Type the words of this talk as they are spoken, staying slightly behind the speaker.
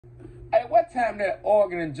Hey, what time that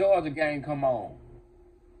Oregon and Georgia game come on?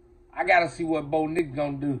 I gotta see what Bo Nix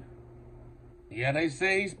gonna do. Yeah, they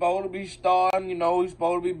say he's supposed to be starting. You know, he's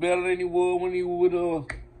supposed to be better than he would when he was with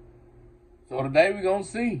us. So today we gonna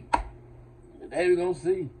see. Today we gonna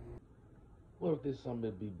see. What if this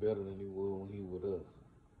something be better than he would when he with us?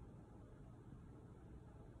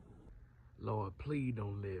 Lord, please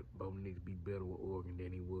don't let Bo Nix be better with Oregon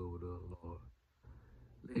than he would with us, Lord.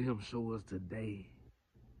 Let him show us today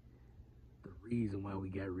the reason why we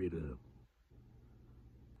got rid of him.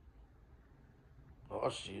 Oh,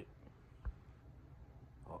 shit.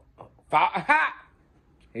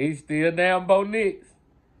 He's still damn Bo Nix.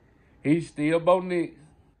 He's still Bo Nix.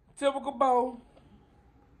 Typical Bo.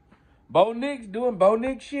 Bo Nix doing Bo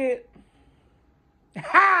Nix shit.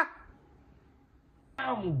 Ha!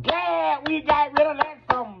 I'm glad we got rid of that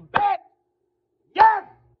some bitch. Yes!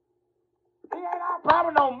 He ain't our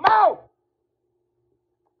problem no more.